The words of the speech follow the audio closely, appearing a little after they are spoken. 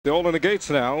They're all in the gates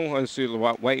now. I see the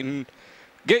white waiting.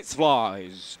 Gates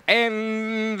flies.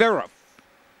 And they're off.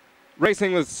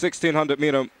 Racing with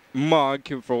 1600-meter mark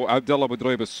for Abdullah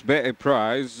Budreib's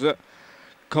prize.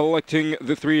 Collecting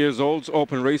the 3 years olds.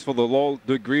 Open race for the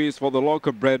degrees for the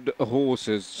local bred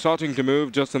horses. Starting to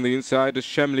move just on the inside is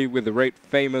Shemley with the great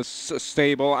famous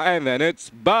stable. And then it's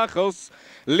Bachos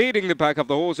leading the pack of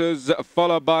the horses,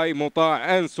 followed by Muta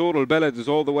and Surul Beled is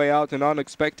all the way out in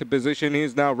unexpected position.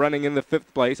 He's now running in the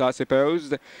 5th place, I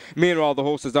suppose. Meanwhile, the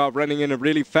horses are running in a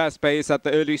really fast pace at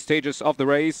the early stages of the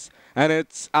race. And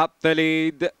it's at the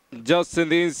lead, just in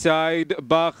the inside.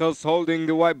 Bachos holding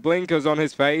the white blinkers on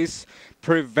his face,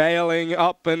 prevailing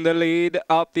up in the lead.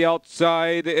 At the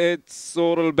outside, it's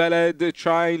Surul Beled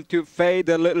trying to fade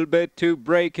a little bit to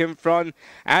break in front.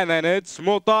 And then it's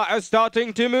Muta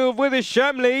starting to move with his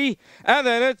Shemli. And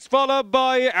then it's followed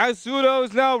by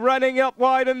Asudos now running up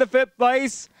wide in the 5th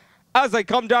place. As they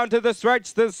come down to the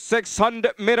stretch, the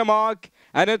 600-meter mark.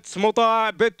 And it's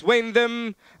Muta between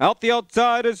them. Out the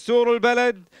outside is Surul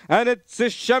Beled. And it's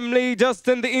Shemli just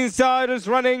in the inside is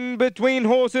running between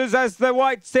horses as the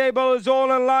white stable is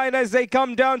all in line as they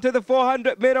come down to the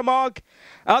 400-meter mark.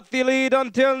 At the lead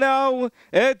until now,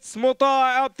 it's Muta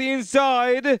out the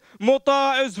inside.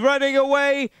 Muta is running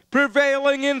away,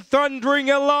 prevailing and thundering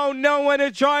alone. No one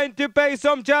is trying to pay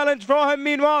some challenge for him.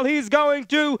 Meanwhile, he's going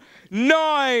to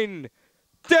 9,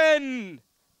 10,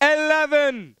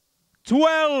 11,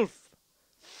 12,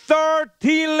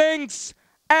 30 links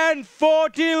and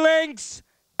 40 links,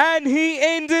 and he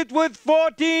ends it with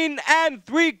 14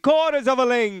 3/4 of a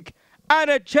link. And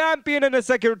a champion in a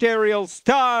secretarial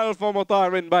style for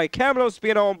Mutarin by Camelo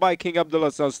Spino by King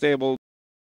Abdullah Stable.